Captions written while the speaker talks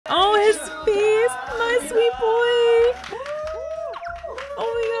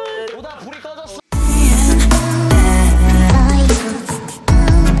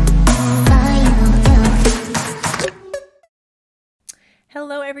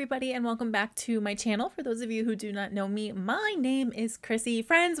everybody, and welcome back to my channel. For those of you who do not know me, my name is Chrissy.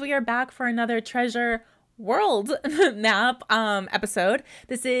 Friends, we are back for another Treasure World Map episode.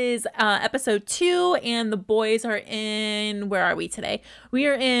 This is episode 2, and the boys are in, where are we today? We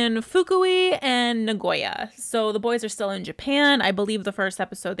are in Fukui and Nagoya. So the boys are still in Japan. I believe the first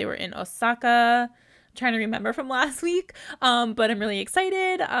episode they were in Osaka. Trying to remember from last week, but I'm really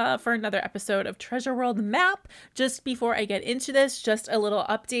excited for another episode of Treasure World Map. Just before I get into this, just a little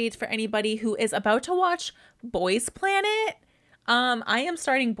update for anybody who is about to watch Boys Planet. I am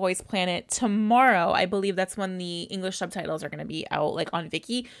starting Boys Planet tomorrow. I believe that's when the English subtitles are going to be out, like on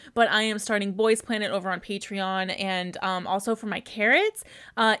Viki. But I am starting Boys Planet over on Patreon, and also for my carrots,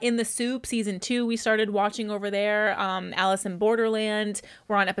 In the Soup season 2 we started watching over there. Alice in Borderland,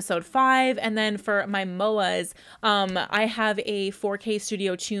 we're on episode 5, and then for my MOAs, I have a 4K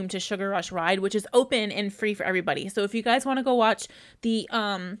Studio Tune to Sugar Rush Ride, which is open and free for everybody. So if you guys want to go watch the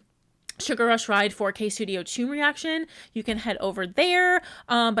Sugar Rush Ride 4K Studio Tune reaction, you can head over there.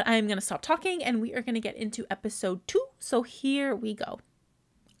 But I'm gonna stop talking and we are gonna get into episode 2. So here we go.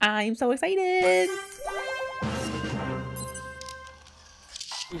 I'm so excited.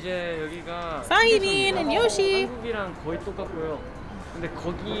 이제 여기가 Simon and Yoshi. 한국이랑 거의 똑같고요. 근데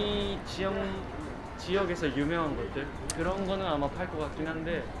거기 지역에서 유명한 것들 그런 거는 아마 팔 것 같긴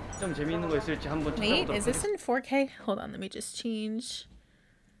한데 좀 재미있는 거 있을지 한번 Wait, 찾아보도록 is this in 4K? Hold on, let me just change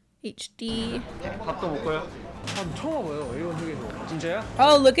HD. 밥도 먹고요. 참 처음 와봐요 일본 쪽에서. 진짜요?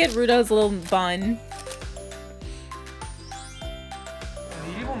 Oh, look at Rudo's little bun.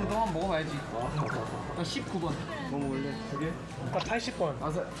 일본 동안 먹어봐야지. 나 19번. 뭐 먹을래? 그게? 나 80번.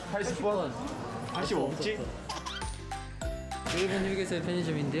 80번? 85지? 일본 휴게소의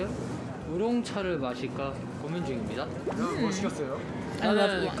편의점인데요. 우롱차를 마실까 고민 중입니다. 뭐 시켰어요? I love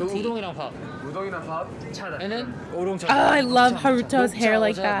저는 그 tea. 우동이랑 밥. 우동이나 밥? 차다. 얘는 우롱차. Oh, I love Haruto's hair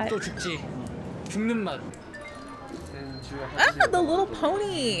like that. 또 죽지. 죽는 맛. Ah, the little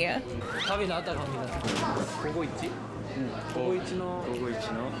pony. 밥이 나왔다 갑니다. 보고 있지? 고고이치노.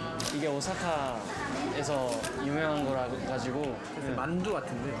 이게 오사카에서 유명한 거라 가지고 그래서 만두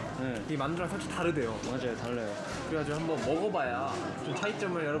같은데 네. 이 만두랑 살짝 다르대요. 맞아요, 달라요. 그래가지고 한번 먹어봐야 좀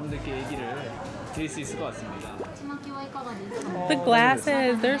차이점을 여러분들께 얘기를 드릴 수 있을 것 같습니다. The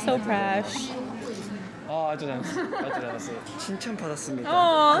glasses, they're so fresh. 아, 아주 잘했어요. 칭찬 받았습니다.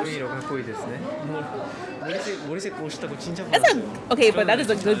 Aww. 우리로 갖고 있었네. 머리색 멋있다고 칭찬 That's a, 받았어요. okay, but that is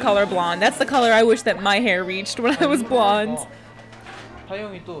a good color blonde. That's the color I wish that my hair reached when I was blonde.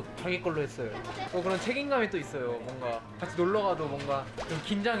 하영이 또 자기 걸로 했어요. 그런 책임감이 또 있어요. 뭔가 같이 놀러 가도 뭔가 좀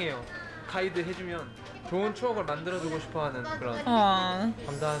긴장해요. 가이드 해주면 좋은 추억을 만들어주고 싶어하는 그런 Aww.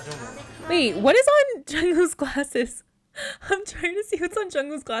 감사하죠. 뭐. Wait, what is on Jungwoo's glasses? I'm trying to see what's on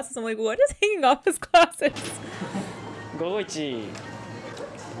Jungwoo's glasses. I'm like, what is hanging off his glasses? 고고이치.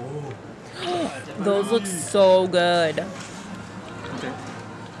 Those look so good. 어때?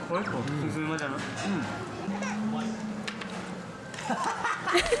 슴슴하잖아.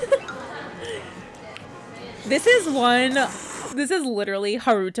 This is literally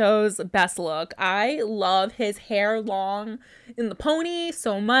Haruto's best look. I love his hair long in the pony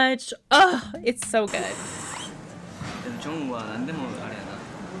so much. Ugh, it's so good. 정우가 난데모 아래나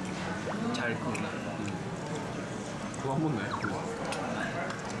잘 크구나. 그거 한 번네.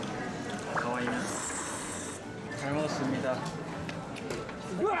 가와이나. 잘 먹었습니다.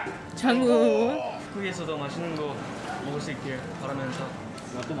 Jungwoo. 후기에서도 맛있는 거 먹을 수 있길 바라면서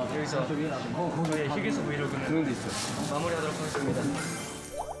여기서 저의 휴게소 브이로그는 그런 데 있어. 마무리하도록 하겠습니다.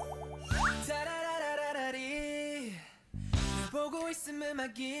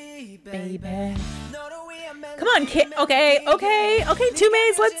 Baby. Come on, kid. Okay, two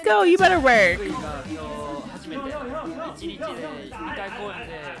Mays, let's go. You better work. 初めて1日で2回公演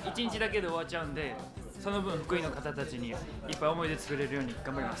で1日だけで終わっちゃうんで、その分福井の方たちにいっぱい思い出作れるように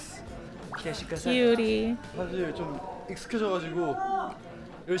頑張ります。期待してください。 Cutie. 사실 좀 익숙해져가지고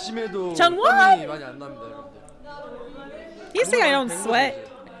열심히 해도 정원! 땀이 많이 안 납니다, 여러분들. You say I don't sweat?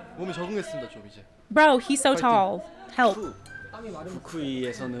 몸에 적응했습니다, 좀 이제. Bro, he's so tall. Help.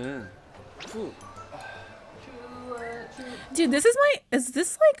 후쿠이에서는 Dude, this is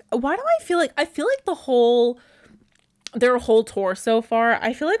like, why do I feel like their whole tour so far,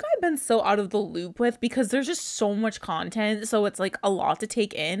 I feel like I've been so out of the loop with, because there's just so much content, so it's like a lot to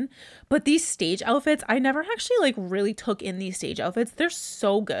take in. But these stage outfits, I never actually like really took in these stage outfits. They're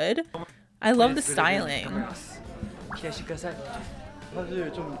so good. I love the styling. 기대해 주시고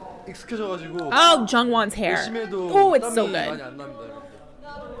사실 좀 익숙해져가지고 Oh, Jungwon's hair. 열심히 해도 Oh, it's so 땀이 많이 good. 안 납니다, 여러분들.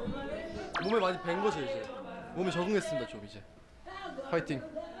 몸에 많이 밴 거죠, 이제. 몸에 적응했습니다, 좀 이제. 파이팅.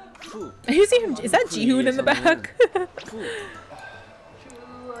 Are you seeing him? Is that Jihoon in the back?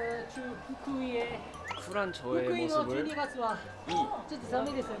 쿨한 저의 모습을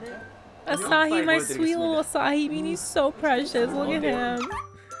Asahi, my sweet little Asahi, I mean, he's so precious. Look at him.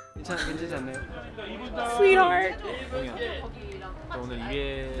 괜찮지 않나요? Sweetheart. 오늘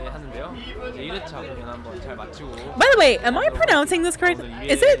 2회 하는데요. 이제 1회차 공연 한번 잘 마치고. By the way, am I pronouncing this correct?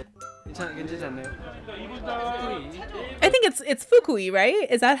 Is it? 괜찮지 않나요? I think it's Fukui, right?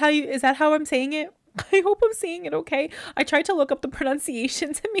 Is that how I'm saying it? I hope I'm saying it okay. I tried to look up the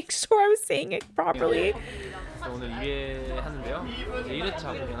pronunciation to make sure I was saying it properly. 오늘 2회 하는데요. 이제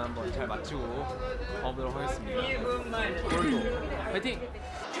 1회차 공연 한번 잘 마치고 가보도록 하겠습니다. 오늘도 파이팅!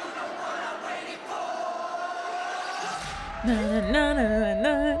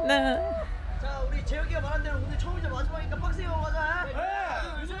 나나나나나. 자, 우리 재혁이가 말한 대로 오늘 처음이자 마지막이니까 빡세게 가자.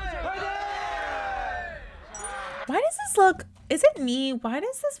 Why does this look? Is it me? Why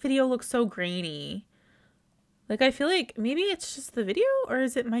does this video look so grainy? Like, I feel like maybe it's just the video, or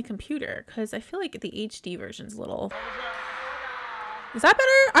is it my computer? Because I feel like the HD version's a little. Is that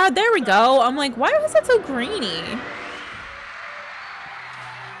better? Ah, there we go. I'm like, why was it so grainy?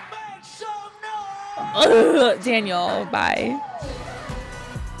 Ugh, Daniel, bye.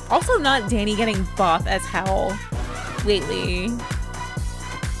 Also, not Danny getting buff as hell lately.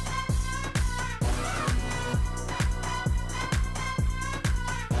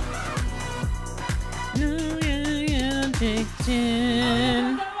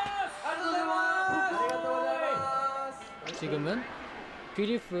 지금은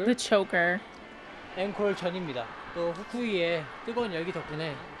뷰티풀 The choker. 앵콜 전입니다. 또 후쿠이의 뜨거운 열기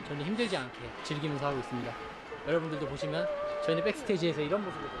덕분에 저는 힘들지 않게 즐기면서 하고 있습니다. 여러분들도 보시면 저희는 백스테이지에서 이런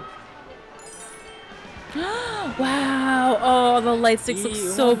모습을 보여드립니다. Wow. Oh, the light sticks look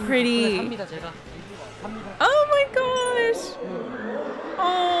so pretty. 합니다, 제가. Oh my gosh.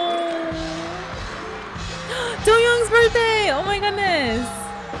 Oh. Do-young's birthday. Oh my goodness.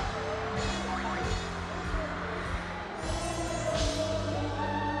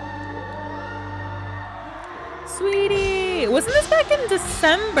 Sweetie. Wasn't this back in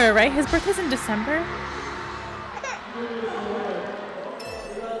December, right? His birthday's in December?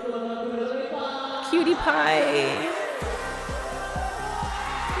 Cutie pie.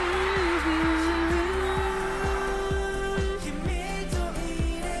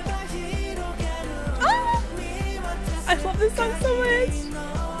 Oh, I love this song so much.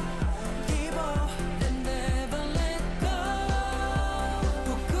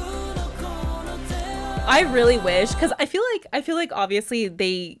 I really wish, because I feel like obviously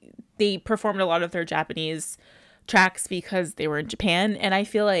they performed a lot of their Japanese tracks because they were in Japan, and I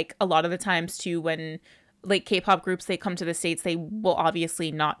feel like a lot of the times too, when like K-pop groups, they come to the States, they will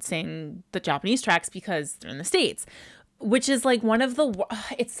obviously not sing the Japanese tracks because they're in the States, which is like one of the,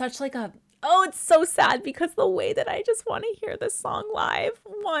 it's such like a, oh, it's so sad, because the way that I just want to hear this song live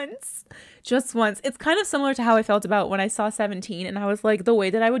once, just once. It's kind of similar to how I felt about when I saw 17, and I was like, the way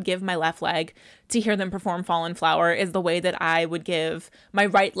that I would give my left leg to hear them perform Fallen Flower is the way that I would give my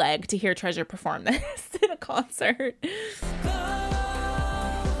right leg to hear Treasure perform this in a concert.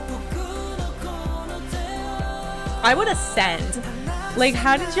 I would ascend. Like,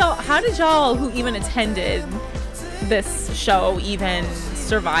 how did y'all who even attended this show even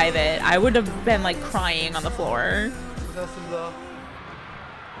survive it? I would have been like crying on the floor.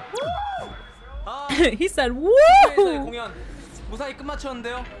 He said, "Woo!" 공연 무사히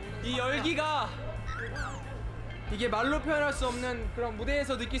끝마쳤는데요. 이 열기가 이게 말로 표현할 수 없는 그런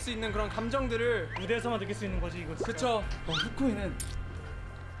무대에서 느낄 수 있는 그런 감정들을 무대에서만 느낄 수 있는 거지 이거. 그쵸. 후쿠이는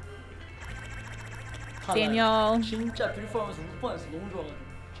Daniel. 진짜 뷰티풀하면서 울 뻔했어. 너무 좋아가지고.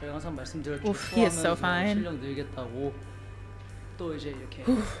 제가 항상 말씀드렸죠. Oof, he is so fine. 실력 늘겠다고. 또 이제 이렇게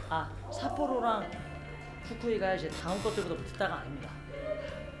삿포로랑 후쿠이가 이제 다음 것들보다 붙었다가 아닙니다.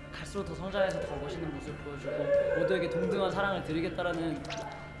 갈수록 더 성장해서 더 멋있는 모습을 보여주고 모두에게 동등한 사랑을 드리겠다라는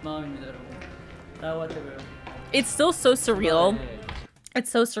마음입니다, 여러분. 라고 하더라고요. It's still so surreal. It's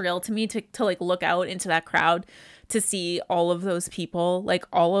so surreal to me to like look out into that crowd to see all of those people, like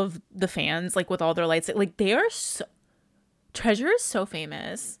all of the fans, like with all their lights. Like they are so, Treasure is so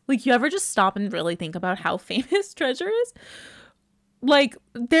famous. Like, you ever just stop and really think about how famous Treasure is? Like,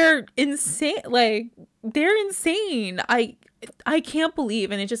 they're insane. Like, they're insane. I can't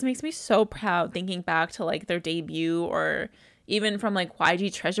believe, and it just makes me so proud thinking back to like their debut, or even from like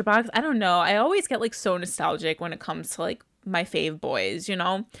YG Treasure Box. I don't know. I always get like so nostalgic when it comes to like my fave boys, you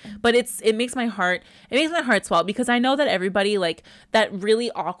know? But it makes my heart swell, because I know that everybody, like, that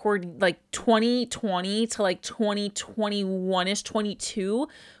really awkward, like, 2020 to like 2021ish, 22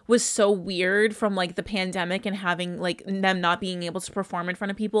 was so weird from like the pandemic and having like them not being able to perform in front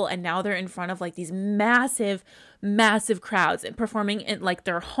of people, and now they're in front of like these massive crowds and performing in like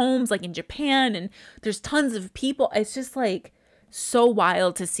their homes, like in Japan, and there's tons of people. It's just like so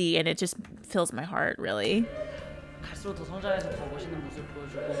wild to see, and it just fills my heart, really. 갈수록 더 성장해서 더 멋있는 모습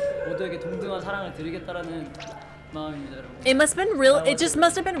보여주고 모두에게 동등한 사랑을 드리겠다라는 마음입니다, 여러분. It just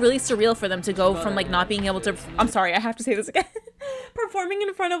must have been really surreal for them to go from like not being able to, I'm sorry, I have to say this again, performing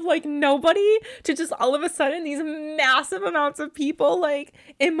in front of like nobody to just all of a sudden these massive amounts of people. Like,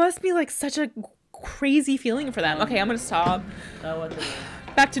 it must be like such a crazy feeling for them. Okay, I'm gonna stop.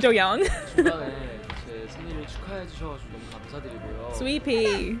 Back to Do-young. 중간에 제 생일을 축하해 주셔가지고 너무 감사드리고요. Sweet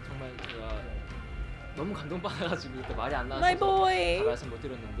pea. 정말 제가 너무 감동받아가지고 그때 말이 안 My 나와서 boy. 다 말씀 못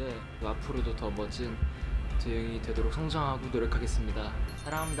드렸는데 앞으로도 더 멋진 도영이 되도록 성장하고 노력하겠습니다.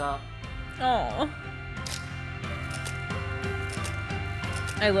 사랑합니다. Oh,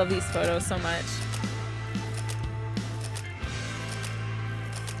 I love these photos so much.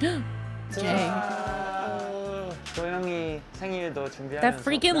 Jay. 도영이 생일도 준비하면서 That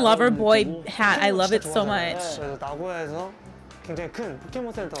freaking lover boy hat, I love it so much. 그래서 나고야에서 굉장히 큰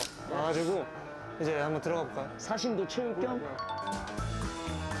포켓몬 센터 와가지고 이제 한번 들어가 볼까요? 사심도 채울 겸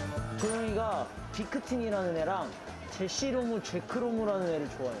도영이가 비크틴이라는 애랑 제시로무 제크로무라는 애를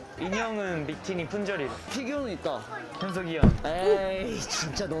좋아해. 인형은 믹틴이 푼절이래. 피규어는 있다. 현석이 형. 에이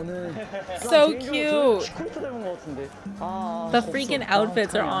진짜 너는 So cute. 시크릿 닮은 것 같은데. The freaking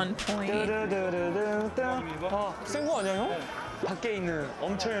outfits are on point. 센거 아니야 형? 밖에 있는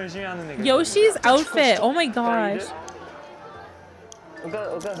엄청 열심히 하는 애가. Yoshi's outfit, oh my gosh.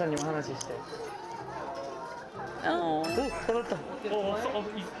 오가사님 하나 주시죠. Oh. 잡았다.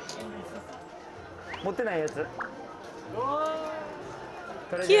 못된 아이였어.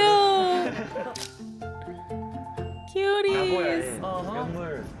 Cute. Cuties.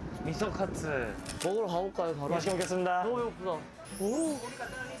 면물 미소카츠 먹으러 가볼까요 바로? 맛있게 먹겠습니다. 너무 배고프다.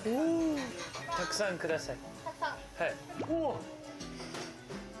 탁산 그다사이. 해.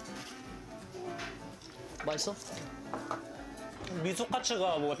 맛있어?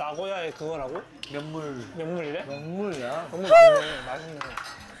 미소카츠가 뭐 나고야의 그거라고? 면물이래? 명물이야. 너무 맛있네. 맛있네.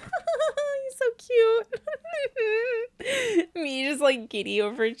 He's so cute. Me just like giddy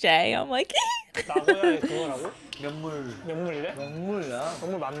over Jay. I'm like. 나고야의 그거라고? 면물이래? 명물이야.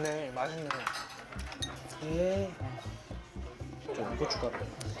 너무 많네. 맛있네. 좀 고춧가루.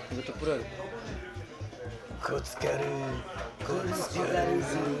 이것도 뿌려야겠다. 고춧가루.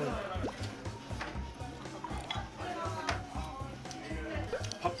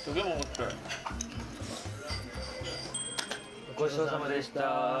 밥 2개 먹었대.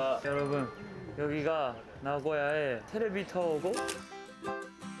 고생하셨습니다. 여러분, 여기가 나고야의 테레비 타워고,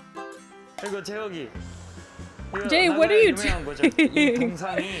 그리고 제여기. Jay, what are you 유명한 거죠. 이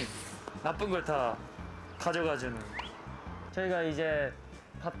동상이 나쁜 걸 다 가져가주는. 저희가 이제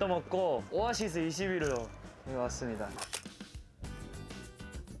밥도 먹고 오아시스 21로 여기 왔습니다.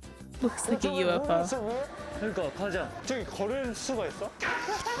 Looks like a UFO. 그러니까 가자. 저기 걸을 수가 있어?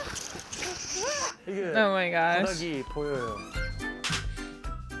 이게 Oh my gosh. 바닥이 보여요.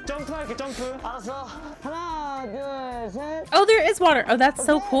 점프할게 점프. 알았어. 하나, 둘, 셋. Oh, there is water. Oh, that's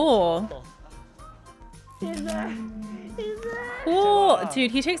so cool. Cool.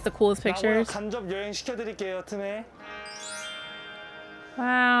 Dude, he takes the coolest pictures. 간접 여행 시켜드릴게요 틈에.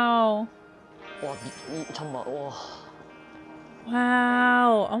 Wow. 와, 잠깐만. 와.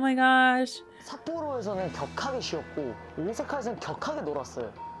 Wow. Oh my gosh. 삿포로에서는 격하게 쉬었고 오사카에서는 격하게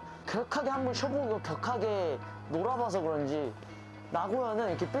놀았어요. 격하게 한번 쉬어보고 격하게 놀아봐서 그런지 나고야는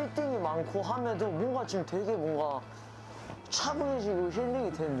이렇게 빌딩이 많고 함에도 뭔가 지금 되게 뭔가 차분해지고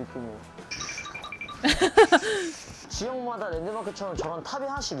힐링이 되는 느낌이에요. 지역마다 랜드마크처럼 저런 탑이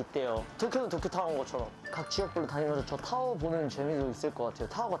하나씩 있대요. 도쿄는 도쿄타워 온 것처럼 각 지역별로 다니면서 저 타워 보는 재미도 있을 것 같아요.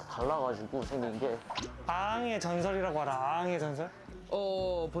 타워가 다 달라가지고 생긴 게. 아앙의 전설이라고 알아? 아앙의 전설?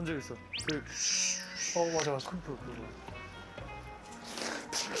 본 적 있어. 맞아 맞아.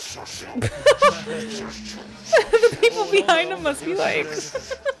 The people behind him must be like.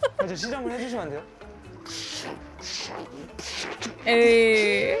 저 시작을 해주시면 안 돼요?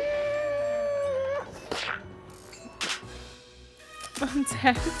 Hey. I'm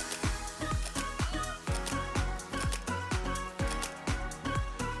dead.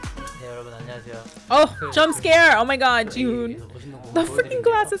 네, 여러분 안녕하세요. Oh, jump scare. Oh my god, dude. The freaking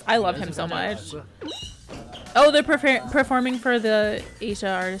glasses. I love him so much. Oh, they're performing for the Asia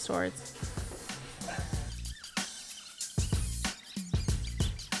Artist Awards.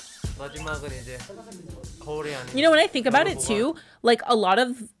 마지막은 이제 거울이 아닌. You know, when I think about it too, like a lot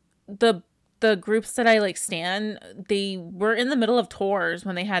of the groups that I like stan, they were in the middle of tours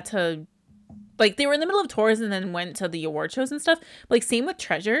when they had to, like they were in the middle of tours and then went to the award shows and stuff. Like same with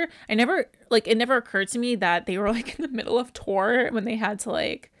Treasure. It never occurred to me that they were like in the middle of tour when they had to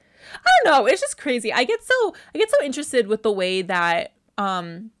like, I don't know, it's just crazy. I get so interested with the way that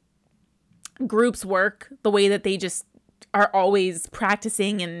groups work, the way that they just are always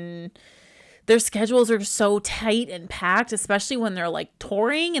practicing and their schedules are so tight and packed, especially when they're like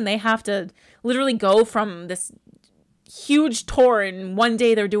touring and they have to literally go from this huge tour and one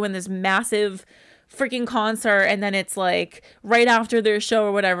day they're doing this massive freaking concert and then it's like right after their show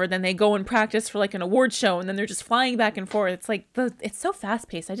or whatever, then they go and practice for like an award show and then they're just flying back and forth. It's like it's so fast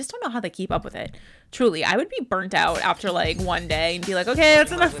paced. I just don't know how they keep up with it. Truly, I would be burnt out after like one day and be like, okay,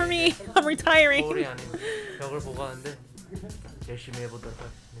 that's enough for me. I'm retiring. 거울이 아닌 벽을 보고 하는데 열심히 해보도록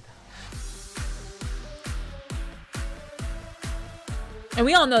하겠습니다. And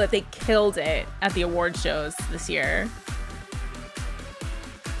we all know that they killed it at the award shows this year.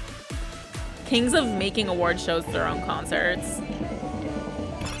 Kings of making award shows their own concerts.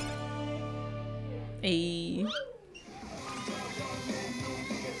 Ay.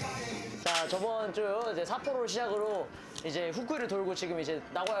 자, 저번 주 이제 삿포로를 시작으로 이제 후쿠이를 돌고 지금 이제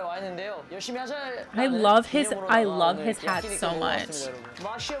나고야에 와 있는데요. 열심히 하셔야. I love his hat so much.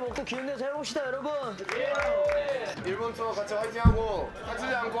 맛있게 먹고 기운 내서 해봅시다, 여러분. 일본 투어 같이 화이팅하고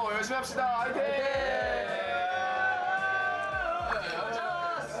다치지 않고 열심히 합시다. 화이팅!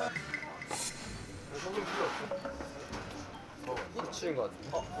 치는 것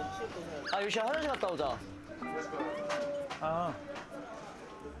같아. 아, 요시 화장실 갔다 오자. 아.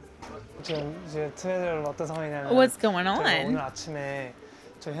 지금 이제 트레저럴 어떤 상황이냐면 What's going 저희가 on? 오늘 아침에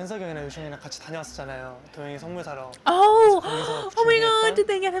저희 현석이 형이랑 유시 형이랑 같이 다녀왔었잖아요. 도영이 선물 사러. Oh my god, did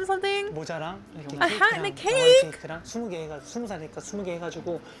they get him something? 모자랑 이렇게 A hat and a 케이크랑 cake? 케이크랑 20개 해가지고 20살이니까 20개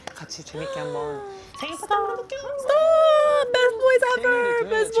해가지고 같이 재밌게 한번 생일 파티 Stop! 한번 해볼게요. Stop! Best boys ever! 생일이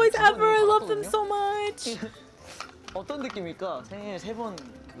Best boys 지금 두 ever! I love them 번이거든요? so much! 어떤 느낌일까? 생일 3번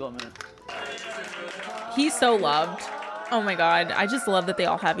그거면. He's so loved. Oh my god, I just love that they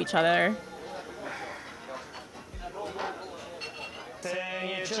all have each other.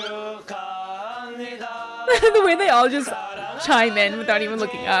 생일 축하합니다. The way they all just chime in without even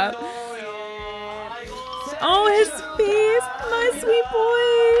looking up. Oh, his face! My sweet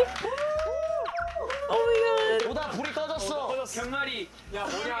boy! Oh my god. 오다 불이 꺼졌어. 경날이 야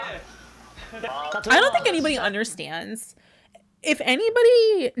뭐냐? I don't think anybody understands. If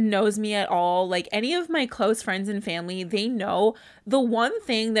anybody knows me at all, like any of my close friends and family, they know the one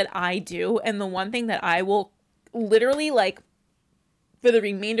thing that I do and the one thing that I will literally like for the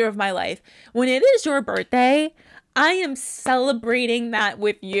remainder of my life. When it is your birthday, I am celebrating that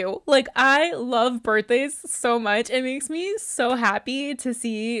with you. Like, I love birthdays so much. It makes me so happy to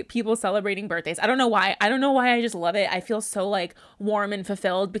see people celebrating birthdays. I don't know why. I don't know why. I just love it. I feel so like warm and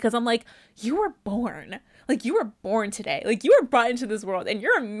fulfilled because I'm like, you were born. Like, you were born today. Like, you were brought into this world and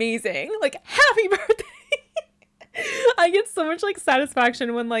you're amazing. Like, happy birthday. I get so much like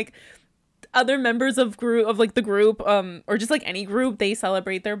satisfaction when like other members of the group or just like any group, they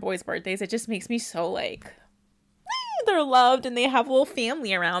celebrate their boys' birthdays. It just makes me so like they're loved and they have a little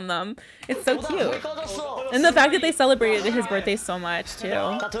family around them. It's so cute. And the fact that they celebrated his birthday so much too.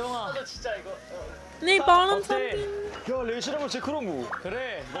 They bought him something. 야, 레이시라고 제 그런 거.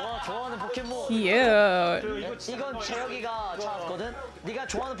 그래, 너가 좋아하는 포켓몬. Cute. 이건 재혁이가 찾았거든. 네가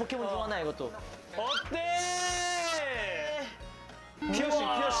좋아하는 포켓몬 중 하나야 이것도. 어때? 피어싱.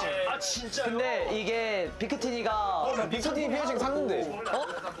 아 진짜. 근데 이게 빅크티니가 빅토티 피어싱 샀는데. 어?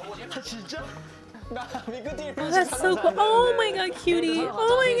 아 진짜? 나 빅크티니 Oh, 피어싱 that's so cool. 샀는데. Oh my god, cutie.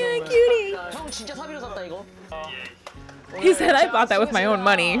 Oh my god, cutie. 형 진짜 사비로 샀다 이거. He said I bought that with my own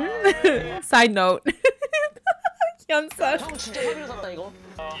money. Side note. Hyunsuck. 형 진짜 사비로 샀다 이거.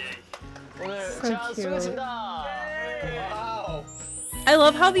 오늘 제가 수고했습니다. I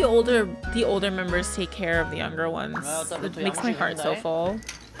love how the older members take care of the younger ones. It makes my heart so full.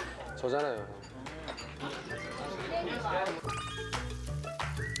 저잖아요.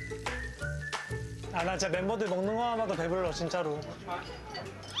 아, 나 진짜 멤버들 먹는 거마다 배불러 진짜로.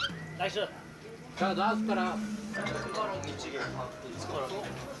 나이스. 자, 나 숟가락.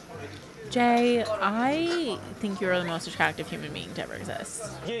 Jay, I think you're the most attractive human being to ever exist.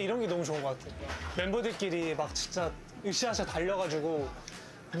 이게 이런 게 너무 좋은 것 같아. 멤버들끼리 막 진짜 으쌰으쌰 달려가지고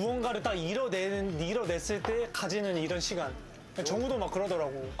무언가를 딱 이뤄냈을 때 가지는 이런 시간. 정우도 막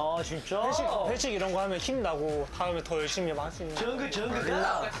그러더라고. 아 진짜? 회식 이런 거 하면 힘나고 다음에 더 열심히 할 수 있는. 정글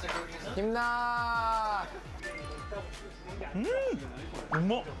힘나.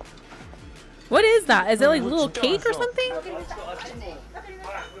 엄마. What is that? Is it like a little cake or something?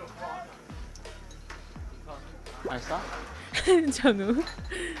 맛있어? 정우.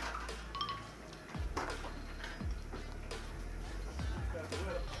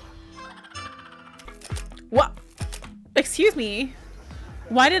 What? Excuse me.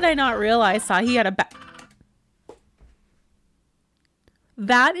 Why did I not realize Sahi had a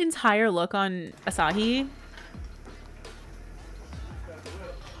that entire look on Asahi?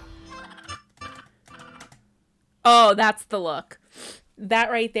 Oh, that's the look. That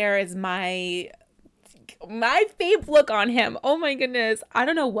right there is my fave look on him. Oh my goodness. I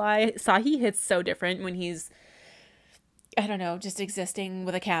don't know why Sahi hits so different when he's, I don't know, just existing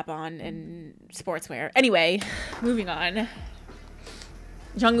with a cap on and sportswear. Anyway, moving on.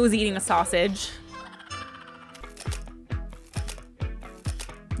 Jungwoo's eating a sausage.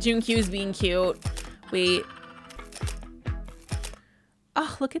 Junkyu's being cute. Wait.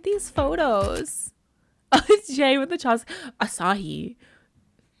 Oh, look at these photos. Oh, it's Jay with the chops. Asahi.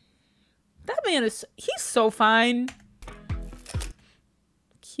 That man is, he's so fine.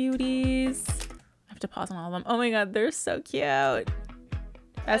 Cuties. I have to pause on all of them. Oh my god, they're so cute.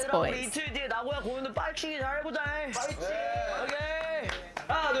 Best boys.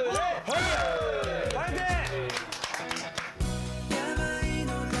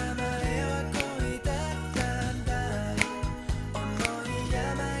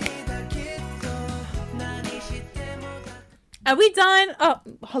 Are we done? Oh,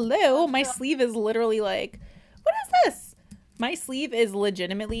 hello. My sleeve is literally like, what is this? My sleeve is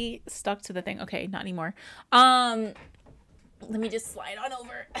legitimately stuck to the thing. Okay, not anymore. Let me just slide on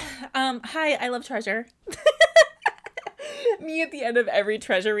over. Hi, I love Treasure. Me at the end of every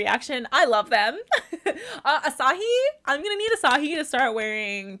Treasure reaction. I love them. Asahi, I'm gonna need Asahi to start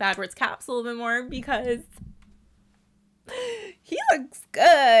wearing backwards caps a little bit more because he looks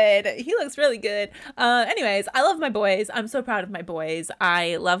good. He looks really good. Anyways, I love my boys. I'm so proud of my boys.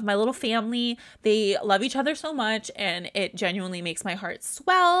 I love my little family. They love each other so much and it genuinely makes my heart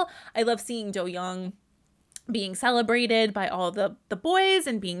swell. I love seeing Do Young being celebrated by all the boys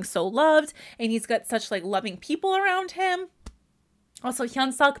and being so loved, and he's got such like loving people around him. Also,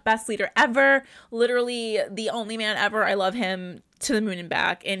 Hyunsuk, best leader ever, literally the only man ever. I love him to the moon and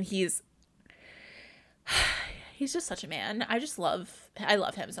back, and he's just such a man. I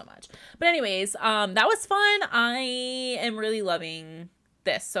love him so much. But anyways, that was fun. I am really loving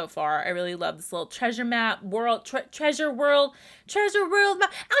this so far. I really love this little treasure map treasure world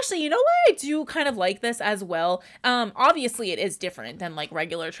map. Actually, you know what? I do kind of like this as well. Obviously it is different than like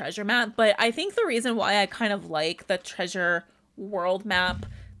regular treasure map, but I think the reason why I kind of like the treasure world map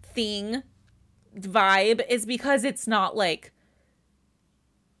thing vibe is because it's not like,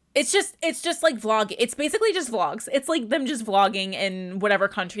 it's just like vlog. It's basically just vlogs. It's like them just vlogging in whatever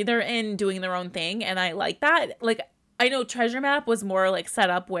country they're in, doing their own thing, and I like that. Like, I know Treasure Map was more like set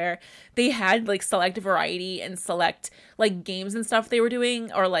up where they had like select variety and select like games and stuff they were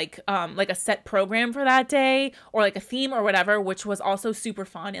doing, or like a set program for that day, or like a theme or whatever, which was also super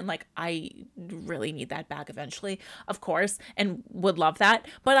fun. And like, I really need that back eventually, of course, and would love that.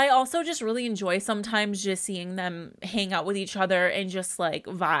 But I also just really enjoy sometimes just seeing them hang out with each other and just like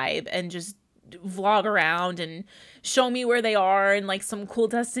vibe and just vlog around and show me where they are and like some cool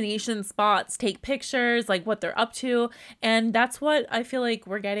destination spots, take pictures, like what they're up to. And that's what I feel like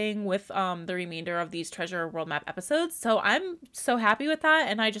we're getting with the remainder of these Treasure World Map episodes. So I'm so happy with that,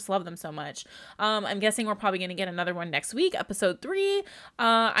 and I just love them so much. I'm guessing we're probably gonna get another one next week, episode 3.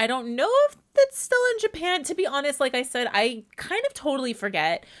 I don't know if it's still in Japan, to be honest. Like I said, I kind of totally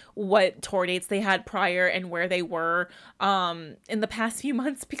forget what tour dates they had prior and where they were in the past few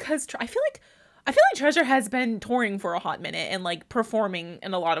months, because I feel like Treasure has been touring for a hot minute and like performing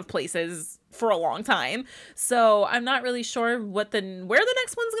in a lot of places for a long time. So I'm not really sure where the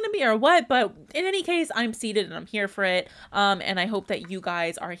next one's going to be or what, but in any case, I'm seated and I'm here for it. And I hope that you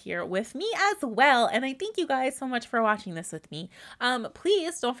guys are here with me as well. And I thank you guys so much for watching this with me.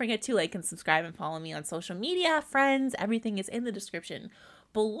 Please don't forget to like and subscribe and follow me on social media, friends. Everything is in the description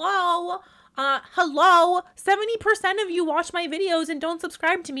below. Hello, 70% of you watch my videos and don't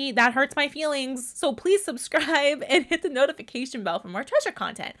subscribe to me. That hurts my feelings. So please subscribe and hit the notification bell for more Treasure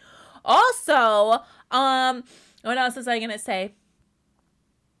content. Also, what else was I gonna say?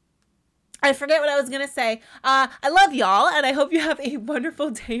 I forget what I was gonna say. I love y'all, and I hope you have a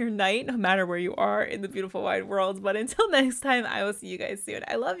wonderful day or night, no matter where you are in the beautiful wide world. But until next time, I will see you guys soon.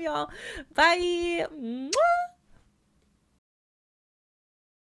 I love y'all. Bye. Mwah!